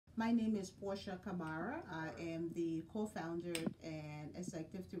My name is Portia Kamara. I am the co-founder and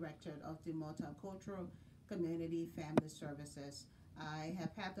executive director of the Multicultural Community Family Services. I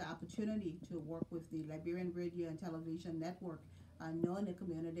have had the opportunity to work with the Liberian Radio and Television Network, known in the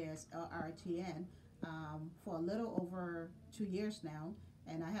community as LRTN, for a little over 2 years now.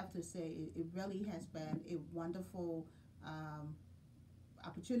 And I have to say, it really has been a wonderful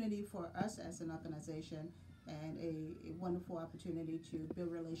opportunity for us as an organization and a wonderful opportunity to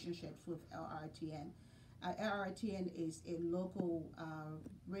build relationships with LRTN. LRTN is a local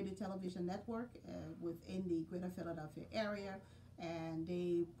radio television network within the greater Philadelphia area, and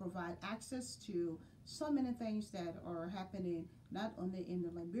they provide access to so many things that are happening not only in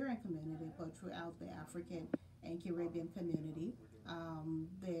the Liberian community but throughout the African and Caribbean community.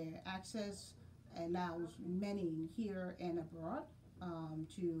 Their access allows many here and abroad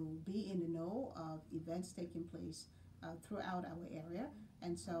to be in the know of events taking place throughout our area.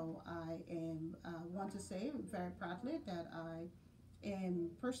 And so I am want to say very proudly that I am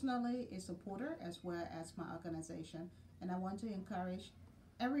personally a supporter as well as my organization. And I want to encourage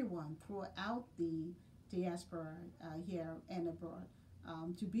everyone throughout the diaspora here and abroad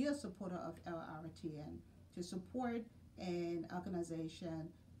to be a supporter of LRTN, to support an organization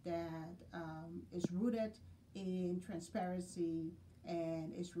that is rooted in transparency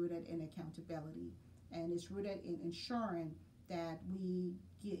and is rooted in accountability and is rooted in ensuring that we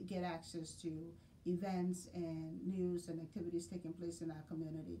get access to events and news and activities taking place in our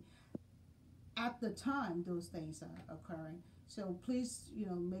community at the time those things are occurring. So please,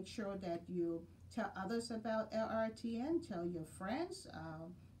 make sure that you tell others about LRTN, tell your friends,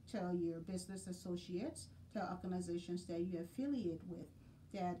 tell your business associates, tell organizations that you affiliate with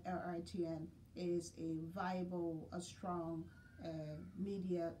that LRTN is a viable, a strong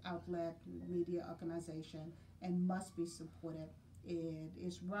media outlet, media organization, and must be supported. It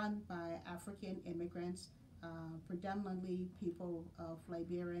is run by African immigrants, predominantly people of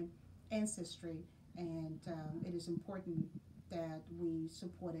Liberian ancestry, and it is important that we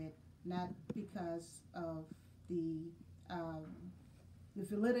support it, not because of um, the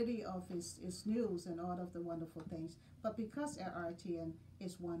validity of its news and all of the wonderful things, but because LRTN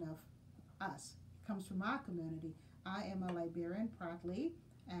is one of us, comes from our community. I am a Liberian proudly,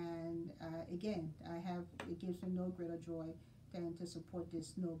 and again, it gives me no greater joy than to support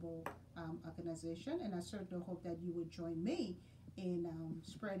this noble organization, and I certainly hope that you would join me in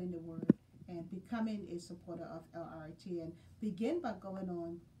spreading the word and becoming a supporter of LRTN. Begin by going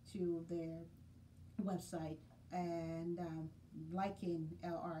on to their website and liking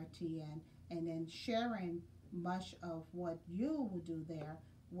LRTN, and then sharing much of what you will do there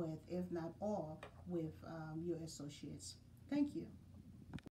with, if not all, with your associates. Thank you.